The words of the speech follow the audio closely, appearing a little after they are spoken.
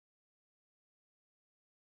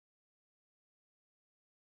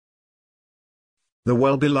The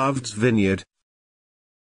Well-Beloved's Vineyard.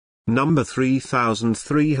 Number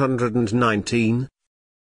 3319.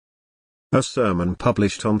 A sermon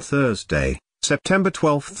published on Thursday, September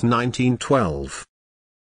 12, 1912.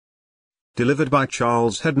 Delivered by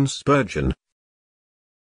Charles Haddon Spurgeon.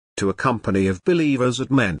 To a company of believers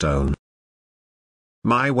at Mentone.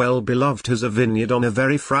 My well-beloved has a vineyard on a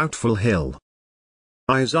very fruitful hill.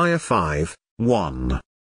 Isaiah 5:1.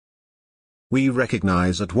 We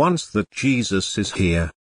recognize at once that Jesus is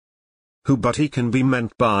here. Who but he can be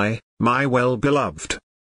meant by, my well-beloved?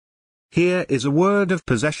 Here is a word of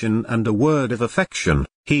possession and a word of affection.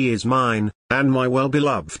 He is mine, and my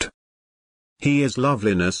well-beloved. He is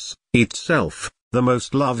loveliness itself, the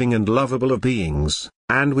most loving and lovable of beings,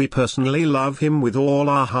 and we personally love him with all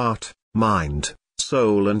our heart, mind,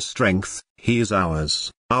 soul and strength. He is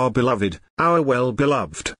ours, our beloved, our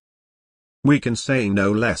well-beloved. We can say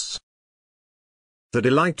no less. The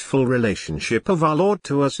delightful relationship of our Lord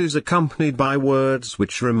to us is accompanied by words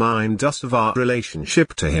which remind us of our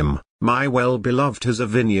relationship to him. My well-beloved has a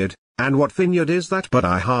vineyard, and what vineyard is that but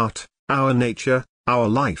our heart, our nature, our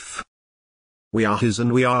life? We are his,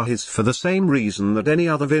 and we are his for the same reason that any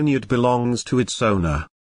other vineyard belongs to its owner.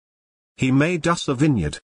 He made us a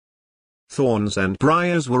vineyard. Thorns and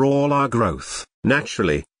briars were all our growth,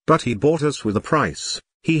 naturally, but he bought us with a price.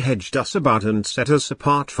 He hedged us about and set us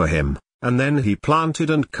apart for him, and then he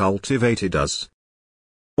planted and cultivated us.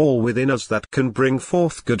 All within us that can bring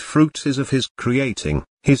forth good fruit is of his creating,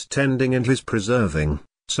 his tending and his preserving,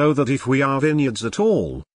 so that if we are vineyards at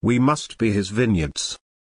all, we must be his vineyards.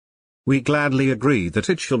 We gladly agree that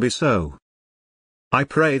it shall be so. I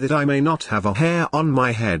pray that I may not have a hair on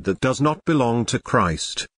my head that does not belong to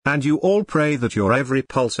Christ, and you all pray that your every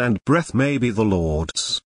pulse and breath may be the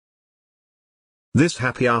Lord's. This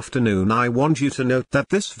happy afternoon I want you to note that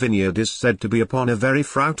this vineyard is said to be upon a very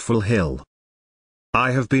fruitful hill.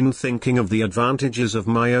 I have been thinking of the advantages of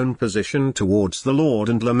my own position towards the Lord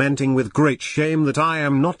and lamenting with great shame that I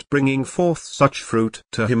am not bringing forth such fruit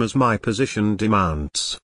to him as my position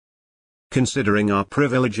demands. Considering our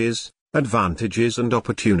privileges, advantages and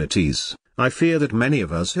opportunities, I fear that many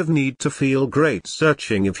of us have need to feel great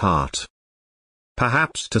searching of heart.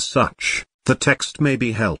 Perhaps to such, the text may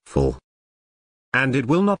be helpful. And it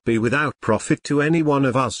will not be without profit to any one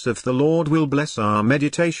of us if the Lord will bless our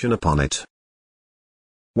meditation upon it.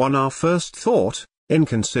 Our first thought, in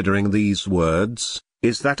considering these words,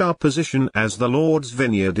 is that our position as the Lord's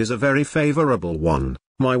vineyard is a very favorable one.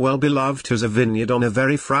 My well-beloved has a vineyard on a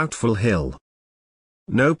very fruitful hill.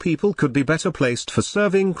 No people could be better placed for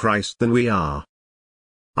serving Christ than we are.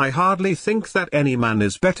 I hardly think that any man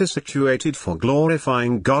is better situated for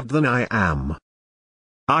glorifying God than I am.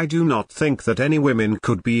 I do not think that any women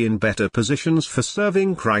could be in better positions for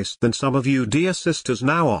serving Christ than some of you dear sisters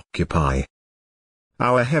now occupy.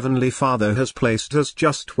 Our Heavenly Father has placed us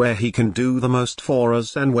just where he can do the most for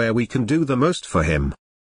us and where we can do the most for him.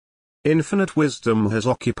 Infinite wisdom has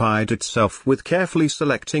occupied itself with carefully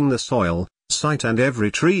selecting the soil, site and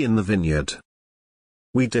every tree in the vineyard.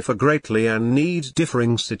 We differ greatly and need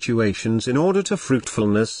differing situations in order to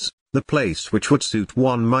fruitfulness. The place which would suit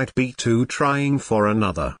one might be too trying for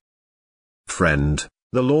another. Friend,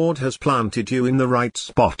 the Lord has planted you in the right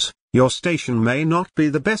spot. Your station may not be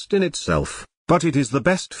the best in itself, but it is the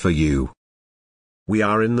best for you. We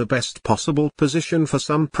are in the best possible position for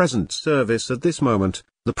some present service at this moment.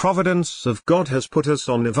 The providence of God has put us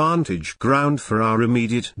on advantage ground for our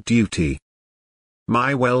immediate duty.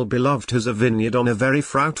 My well-beloved has a vineyard on a very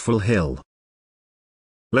fruitful hill.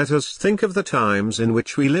 Let us think of the times in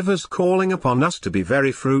which we live as calling upon us to be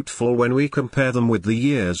very fruitful when we compare them with the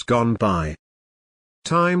years gone by.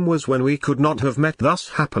 Time was when we could not have met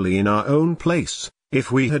thus happily in our own place,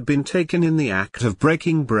 if we had been taken in the act of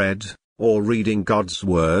breaking bread, or reading God's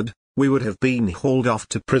word. We would have been hauled off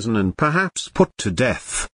to prison and perhaps put to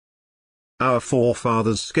death. Our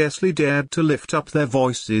forefathers scarcely dared to lift up their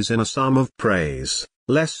voices in a psalm of praise,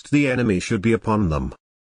 lest the enemy should be upon them.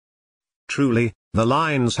 Truly, the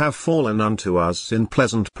lines have fallen unto us in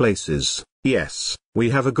pleasant places. Yes, we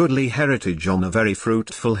have a goodly heritage on a very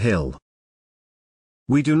fruitful hill.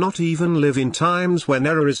 We do not even live in times when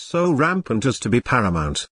error is so rampant as to be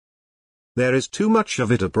paramount. There is too much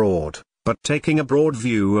of it abroad, but taking a broad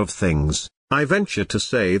view of things, I venture to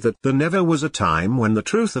say that there never was a time when the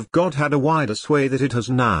truth of God had a wider sway than it has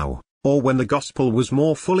now, or when the gospel was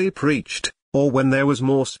more fully preached, or when there was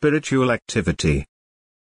more spiritual activity.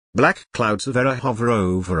 Black clouds of error hover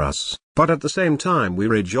over us, but at the same time we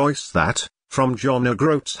rejoice that, from John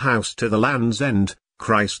O'Groat's house to the land's end,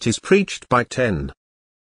 Christ is preached by 10,000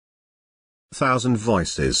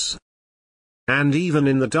 voices. and even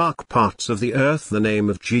in the dark parts of the earth the name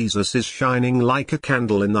of Jesus is shining like a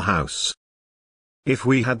candle in the house. If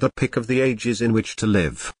we had the pick of the ages in which to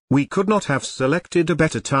live, we could not have selected a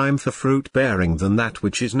better time for fruit-bearing than that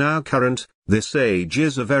which is now current. This age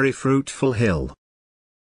is a very fruitful hill.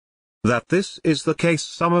 That this is the case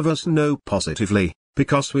some of us know positively,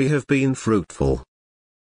 because we have been fruitful.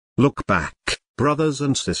 Look back, brothers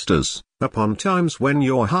and sisters, upon times when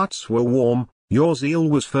your hearts were warm, your zeal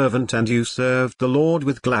was fervent and you served the Lord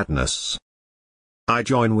with gladness. I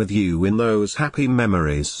join with you in those happy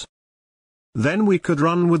memories. Then we could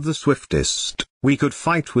run with the swiftest, we could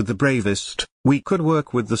fight with the bravest, we could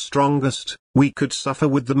work with the strongest, we could suffer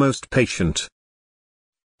with the most patient.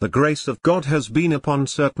 The grace of God has been upon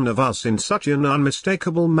certain of us in such an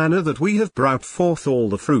unmistakable manner that we have brought forth all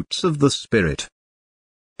the fruits of the Spirit.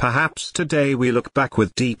 Perhaps today we look back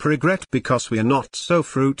with deep regret because we are not so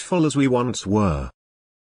fruitful as we once were.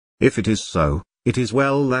 If it is so, it is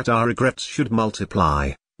well that our regrets should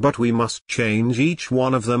multiply, but we must change each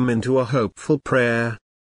one of them into a hopeful prayer.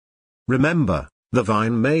 Remember, the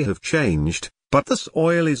vine may have changed, but the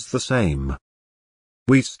soil is the same.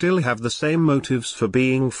 We still have the same motives for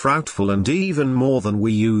being fruitful and even more than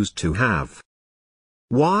we used to have.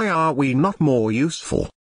 Why are we not more useful?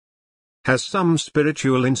 Has some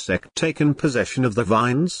spiritual insect taken possession of the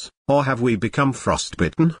vines, or have we become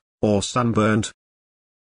frostbitten, or sunburnt?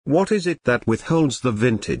 What is it that withholds the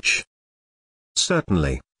vintage?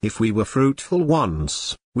 Certainly, if we were fruitful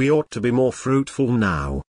once, we ought to be more fruitful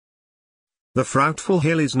now. The fruitful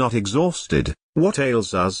hill is not exhausted. What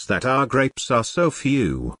ails us that our grapes are so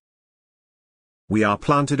few? We are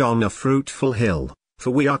planted on a fruitful hill,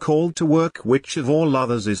 for we are called to work which of all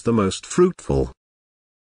others is the most fruitful.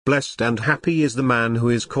 Blessed and happy is the man who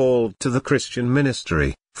is called to the Christian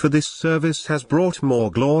ministry, for this service has brought more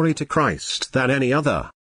glory to Christ than any other.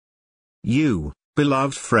 You,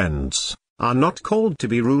 beloved friends, are not called to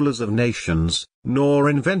be rulers of nations, nor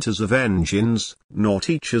inventors of engines, nor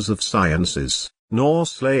teachers of sciences, nor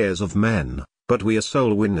slayers of men, but we are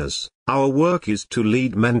soul winners. Our work is to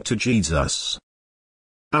lead men to Jesus.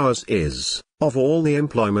 Ours is, of all the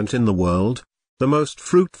employment in the world, the most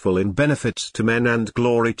fruitful in benefits to men and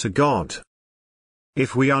glory to God.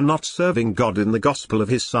 If we are not serving God in the gospel of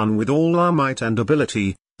His Son with all our might and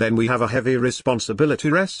ability, then we have a heavy responsibility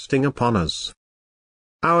resting upon us.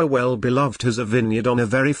 Our well-beloved has a vineyard on a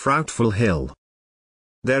very fruitful hill.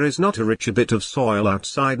 There is not a richer bit of soil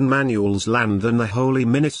outside Emmanuel's land than the holy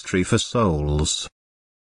ministry for souls.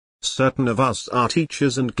 Certain of us are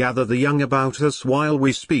teachers and gather the young about us while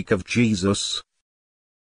we speak of Jesus.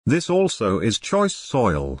 This also is choice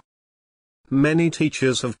soil. Many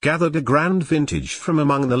teachers have gathered a grand vintage from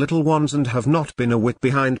among the little ones and have not been a whit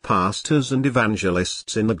behind pastors and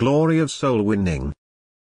evangelists in the glory of soul winning.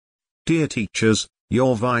 Dear teachers,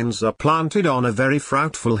 your vines are planted on a very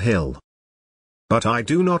fruitful hill. But I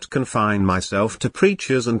do not confine myself to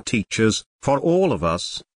preachers and teachers, for all of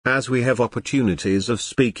us, as we have opportunities of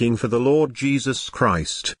speaking for the Lord Jesus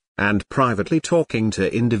Christ, and privately talking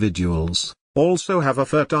to individuals, also have a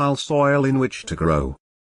fertile soil in which to grow.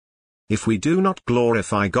 If we do not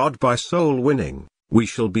glorify God by soul winning, we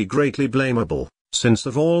shall be greatly blamable, since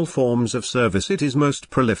of all forms of service it is most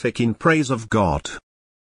prolific in praise of God.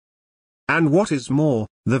 And what is more,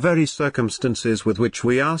 the very circumstances with which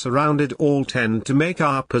we are surrounded all tend to make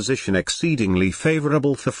our position exceedingly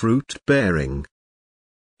favorable for fruit-bearing.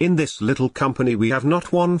 In this little company we have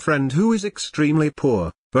not one friend who is extremely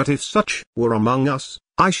poor, but if such were among us,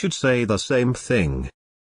 I should say the same thing.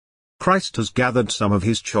 Christ has gathered some of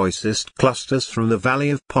His choicest clusters from the valley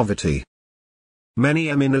of poverty. Many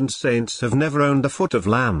eminent saints have never owned a foot of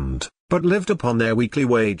land, but lived upon their weekly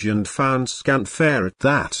wage and found scant fare at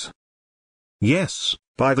that. Yes,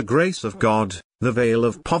 by the grace of God, the vale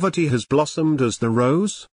of poverty has blossomed as the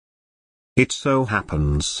rose. It so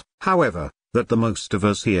happens, however, that the most of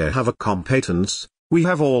us here have a competence. We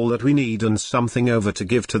have all that we need and something over to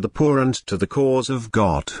give to the poor and to the cause of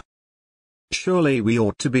God. Surely we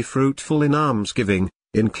ought to be fruitful in almsgiving,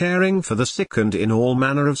 in caring for the sick and in all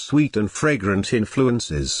manner of sweet and fragrant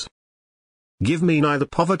influences. Give me neither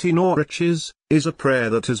poverty nor riches, is a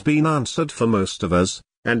prayer that has been answered for most of us.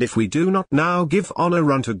 And if we do not now give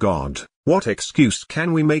honor unto God, what excuse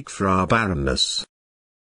can we make for our barrenness?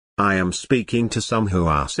 I am speaking to some who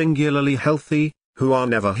are singularly healthy, who are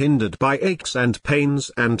never hindered by aches and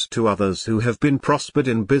pains, and to others who have been prospered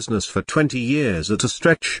in business for 20 years at a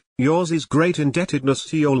stretch. Yours is great indebtedness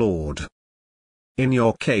to your Lord. In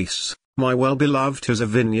your case, my well-beloved has a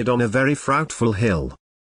vineyard on a very fruitful hill.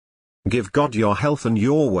 Give God your health and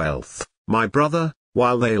your wealth, my brother,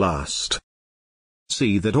 while they last.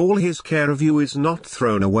 see that all his care of you is not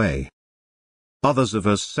thrown away. Others of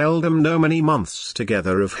us seldom know many months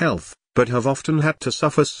together of health, but have often had to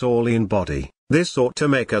suffer sorely in body. This ought to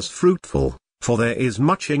make us fruitful, for there is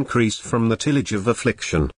much increase from the tillage of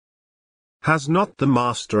affliction. Has not the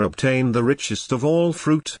Master obtained the richest of all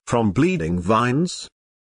fruit from bleeding vines?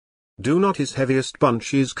 Do not his heaviest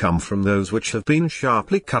bunches come from those which have been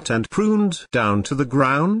sharply cut and pruned down to the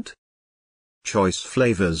ground? Choice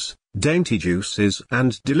flavors, dainty juices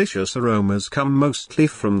and delicious aromas come mostly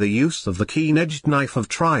from the use of the keen-edged knife of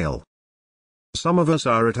trial. Some of us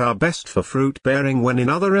are at our best for fruit-bearing when in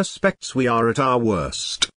other respects we are at our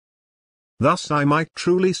worst. Thus I might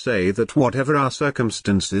truly say that whatever our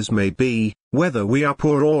circumstances may be, whether we are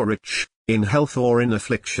poor or rich, in health or in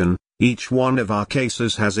affliction, each one of our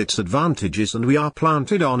cases has its advantages and we are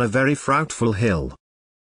planted on a very fruitful hill.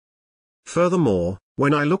 Furthermore,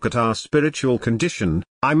 when I look at our spiritual condition,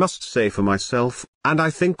 I must say for myself, and I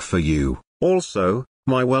think for you, also,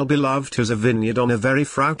 my well-beloved is a vineyard on a very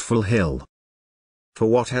fruitful hill. For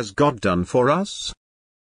what has God done for us?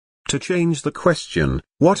 To change the question,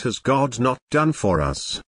 what has God not done for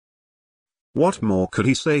us? What more could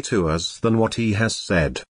he say to us than what he has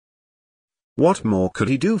said? What more could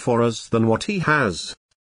he do for us than what he has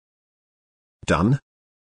done?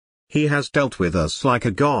 He has dealt with us like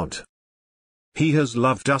a God. He has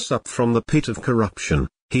loved us up from the pit of corruption,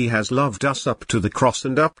 he has loved us up to the cross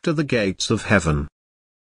and up to the gates of heaven.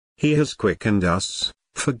 He has quickened us,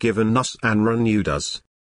 forgiven us and renewed us.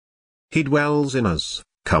 He dwells in us,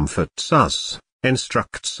 comforts us,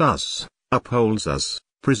 instructs us, upholds us,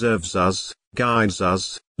 preserves us, guides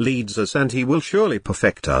us, leads us, and he will surely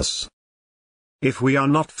perfect us. If we are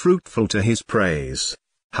not fruitful to his praise,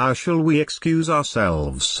 how shall we excuse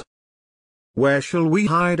ourselves? Where shall we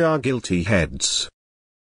hide our guilty heads?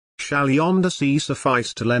 Shall yonder sea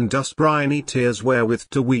suffice to lend us briny tears wherewith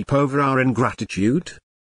to weep over our ingratitude?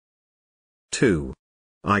 2.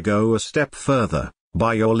 I go a step further,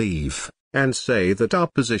 by your leave, and say that our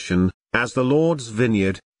position, as the Lord's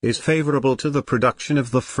vineyard, is favorable to the production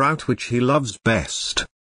of the fruit which he loves best.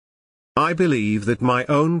 I believe that my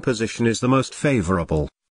own position is the most favorable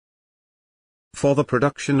for the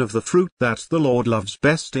production of the fruit that the Lord loves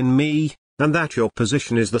best in me, and that your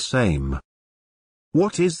position is the same.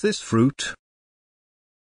 What is this fruit?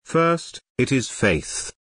 First, it is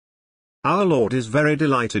faith. Our Lord is very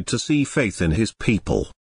delighted to see faith in his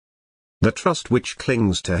people. The trust which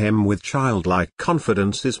clings to him with childlike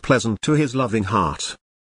confidence is pleasant to his loving heart.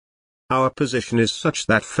 Our position is such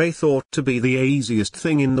that faith ought to be the easiest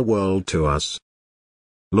thing in the world to us.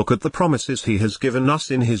 Look at the promises he has given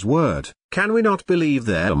us in his word, can we not believe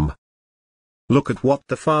them? Look at what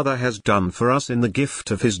the Father has done for us in the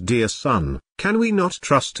gift of his dear Son, can we not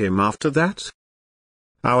trust him after that?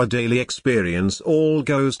 Our daily experience all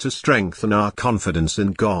goes to strengthen our confidence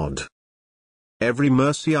in God. Every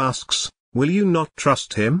mercy asks, will you not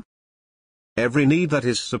trust him? Every need that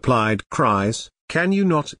is supplied cries, can you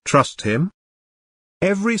not trust him?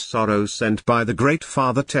 Every sorrow sent by the great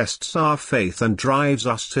Father tests our faith and drives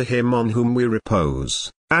us to him on whom we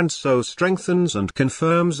repose, and so strengthens and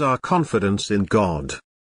confirms our confidence in God.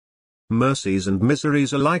 Mercies and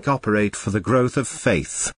miseries alike operate for the growth of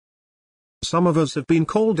faith. Some of us have been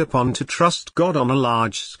called upon to trust God on a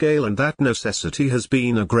large scale, and that necessity has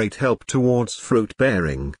been a great help towards fruit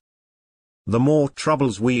bearing. The more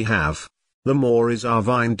troubles we have, the more is our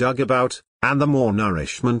vine dug about, and the more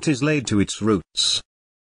nourishment is laid to its roots.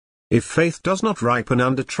 If faith does not ripen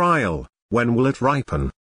under trial, when will it ripen?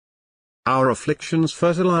 Our afflictions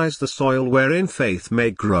fertilize the soil wherein faith may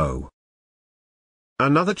grow.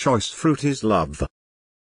 Another choice fruit is love.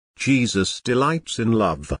 Jesus delights in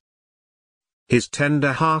love. His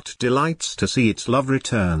tender heart delights to see its love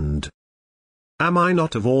returned. Am I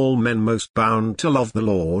not of all men most bound to love the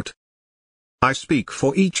Lord? I speak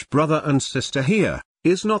for each brother and sister here,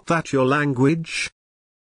 is not that your language?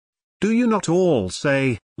 Do you not all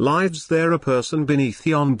say, lives there a person beneath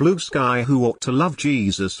yon blue sky who ought to love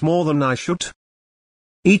Jesus more than I should?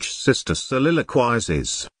 Each sister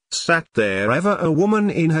soliloquizes, sat there ever a woman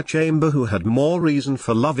in her chamber who had more reason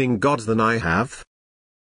for loving God than I have?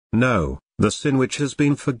 No. The sin which has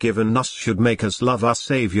been forgiven us should make us love our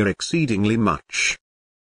Saviour exceedingly much.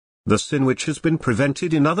 The sin which has been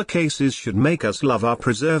prevented in other cases should make us love our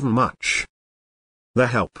Preserver much. The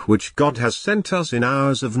help which God has sent us in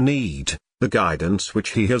hours of need, the guidance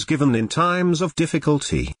which he has given in times of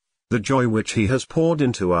difficulty, the joy which he has poured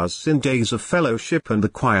into us in days of fellowship, and the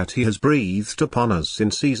quiet he has breathed upon us in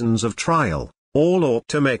seasons of trial, all ought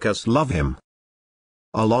to make us love him.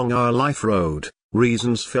 Along our life road,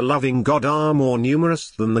 reasons for loving God are more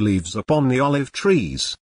numerous than the leaves upon the olive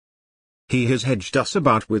trees. He has hedged us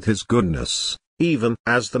about with his goodness, even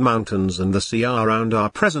as the mountains and the sea are round our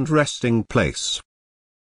present resting place.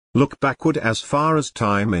 Look backward as far as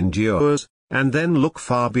time endures, and then look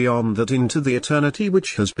far beyond that into the eternity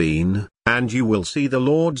which has been, and you will see the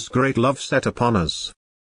Lord's great love set upon us.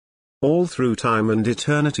 All through time and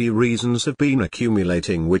eternity reasons have been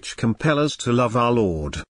accumulating which compel us to love our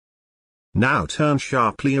Lord. Now turn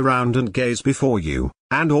sharply around and gaze before you,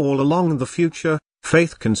 and all along the future,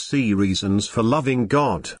 faith can see reasons for loving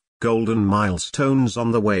God, golden milestones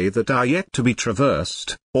on the way that are yet to be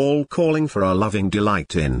traversed, all calling for our loving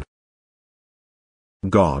delight in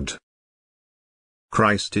God.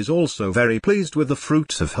 Christ is also very pleased with the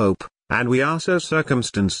fruits of hope, and we are so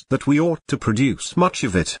circumstanced that we ought to produce much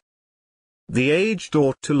of it. The aged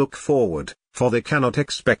ought to look forward, for they cannot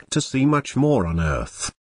expect to see much more on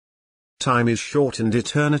earth. Time is short and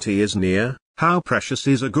eternity is near. How precious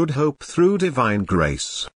is a good hope through divine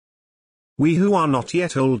grace. We who are not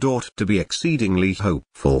yet old ought to be exceedingly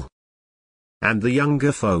hopeful. And the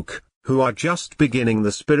younger folk, who are just beginning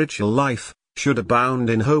the spiritual life, should abound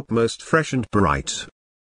in hope most fresh and bright.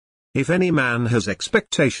 If any man has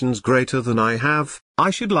expectations greater than I have,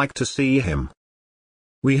 I should like to see him.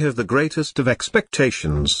 We have the greatest of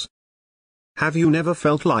expectations. Have you never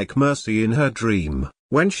felt like Mercy in her dream,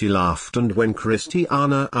 when she laughed and when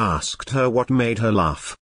Christiana asked her what made her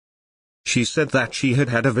laugh? She said that she had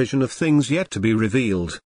had a vision of things yet to be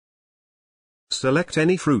revealed. Select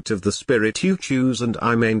any fruit of the Spirit you choose and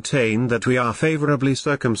I maintain that we are favorably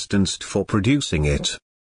circumstanced for producing it.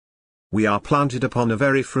 We are planted upon a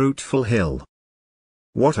very fruitful hill.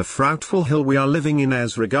 What a fruitful hill we are living in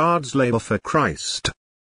as regards labor for Christ.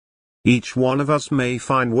 Each one of us may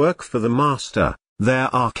find work for the Master.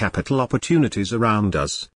 There are capital opportunities around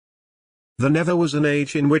us. There never was an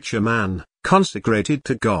age in which a man, consecrated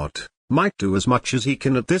to God, might do as much as he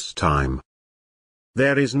can at this time.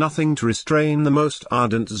 There is nothing to restrain the most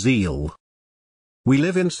ardent zeal. We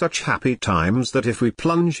live in such happy times that if we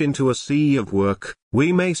plunge into a sea of work,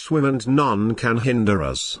 we may swim and none can hinder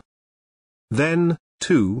us. Then,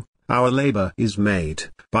 too, our labor is made,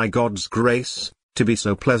 by God's grace, to be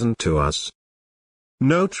so pleasant to us.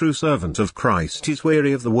 No true servant of Christ is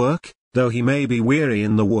weary of the work, though he may be weary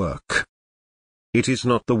in the work. It is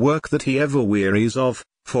not the work that he ever wearies of,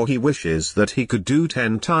 for he wishes that he could do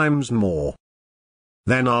 10 times more.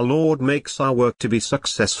 Then our Lord makes our work to be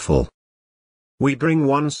successful. We bring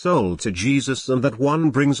one soul to Jesus and that one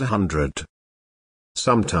brings 100.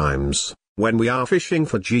 Sometimes, when we are fishing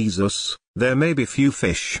for Jesus, there may be few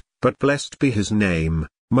fish, but blessed be his name,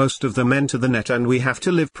 most of them enter the net and we have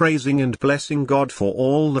to live praising and blessing God for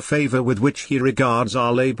all the favor with which he regards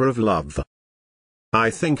our labor of love. I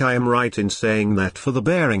think I am right in saying that for the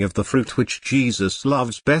bearing of the fruit which Jesus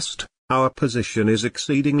loves best, our position is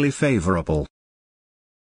exceedingly favorable.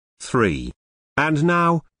 3. And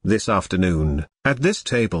now, this afternoon, at this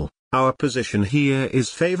table, our position here is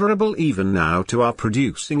favorable even now to our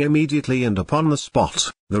producing immediately and upon the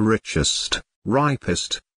spot, the richest,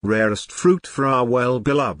 ripest, rarest fruit for our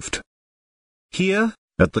well-beloved. Here,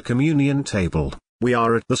 at the communion table, we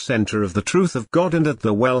are at the center of the truth of God and at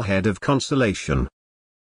the wellhead of consolation.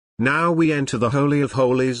 Now we enter the Holy of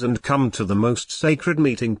Holies and come to the most sacred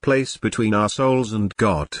meeting place between our souls and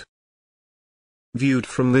God. Viewed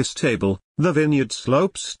from this table, the vineyard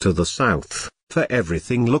slopes to the south, for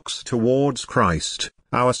everything looks towards Christ,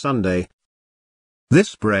 our Sunday.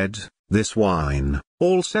 This bread, this wine,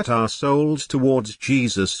 all set our souls towards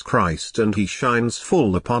Jesus Christ and he shines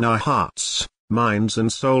full upon our hearts, minds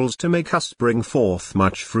and souls to make us bring forth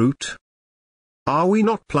much fruit. Are we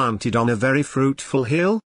not planted on a very fruitful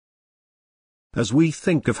hill? As we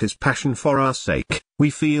think of his passion for our sake, we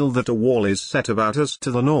feel that a wall is set about us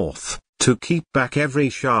to the north, to keep back every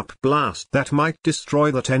sharp blast that might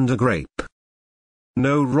destroy the tender grape.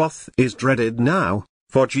 No wrath is dreaded now,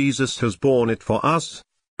 for Jesus has borne it for us.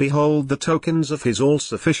 Behold the tokens of his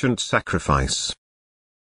all-sufficient sacrifice.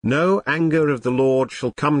 No anger of the Lord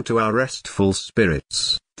shall come to our restful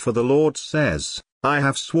spirits, for the Lord says, I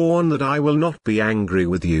have sworn that I will not be angry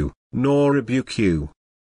with you, nor rebuke you.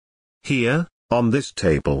 Here, on this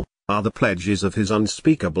table, are the pledges of his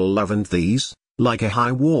unspeakable love, and these, like a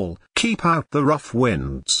high wall, keep out the rough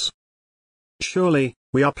winds. Surely,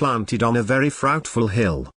 we are planted on a very fruitful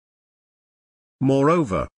hill.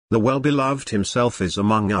 Moreover, the well-beloved himself is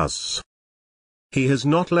among us. He has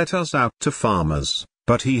not let us out to farmers,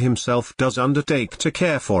 but he himself does undertake to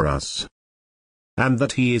care for us. And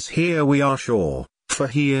that he is here we are sure, for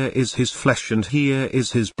here is his flesh and here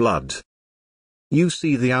is his blood. you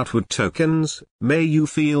see the outward tokens, may you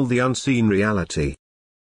feel the unseen reality.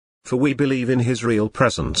 For we believe in his real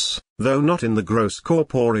presence, though not in the gross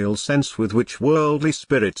corporeal sense with which worldly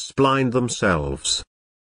spirits blind themselves.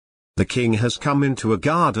 The King has come into a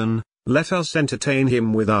garden, let us entertain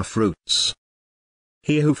him with our fruits.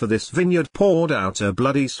 He who for this vineyard poured out a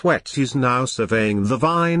bloody sweat is now surveying the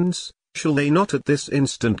vines, shall they not at this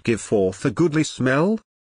instant give forth a goodly smell?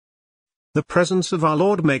 The presence of our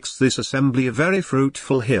Lord makes this assembly a very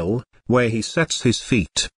fruitful hill, where he sets his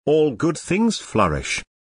feet, all good things flourish.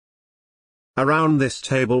 Around this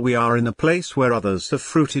table we are in a place where others have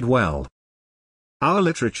fruited well. Our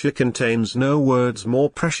literature contains no words more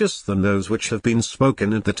precious than those which have been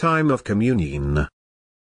spoken at the time of communion.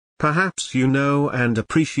 Perhaps you know and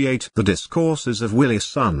appreciate the discourses of Willie's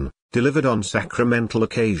son, delivered on sacramental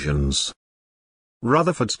occasions.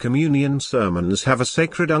 Rutherford's communion sermons have a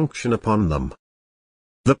sacred unction upon them.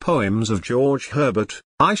 The poems of George Herbert,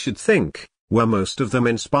 I should think, were most of them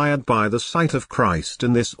inspired by the sight of Christ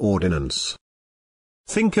in this ordinance.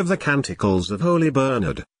 Think of the canticles of Holy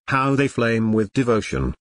Bernard, how they flame with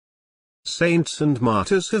devotion. Saints and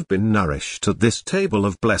martyrs have been nourished at this table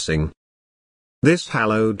of blessing. This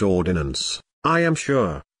hallowed ordinance, I am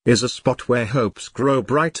sure, is a spot where hopes grow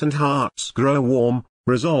bright and hearts grow warm,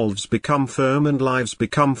 resolves become firm and lives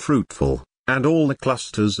become fruitful, and all the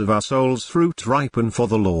clusters of our soul's fruit ripen for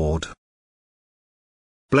the Lord.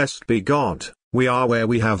 Blessed be God, we are where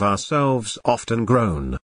we have ourselves often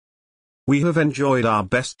grown. We have enjoyed our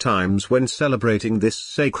best times when celebrating this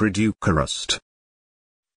sacred Eucharist.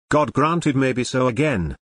 God grant it may be so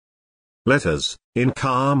again. Let us, in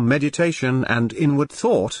calm meditation and inward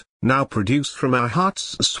thought, now produce from our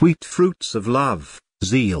hearts sweet fruits of love,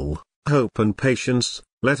 zeal, hope and patience.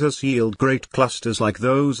 Let us yield great clusters like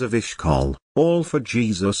those of Ishkol, all for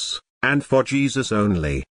Jesus, and for Jesus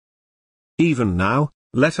only. Even now,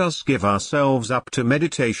 let us give ourselves up to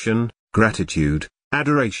meditation, gratitude,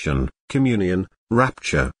 adoration, communion,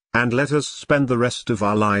 rapture, and let us spend the rest of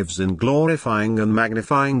our lives in glorifying and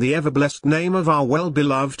magnifying the ever-blessed name of our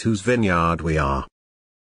well-beloved whose vineyard we are.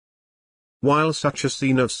 While such a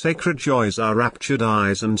scene of sacred joys our raptured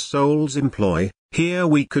eyes and souls employ, here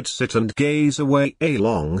we could sit and gaze away a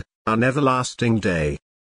long, an everlasting day.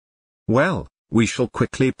 Well, we shall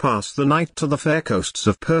quickly pass the night to the fair coasts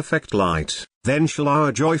of perfect light, then shall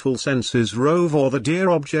our joyful senses rove o'er the dear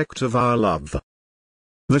object of our love.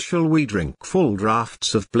 Then shall we drink full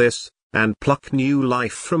draughts of bliss, and pluck new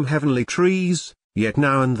life from heavenly trees, yet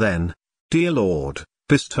now and then, dear Lord,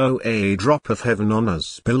 bestow a drop of heaven on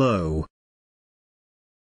us below.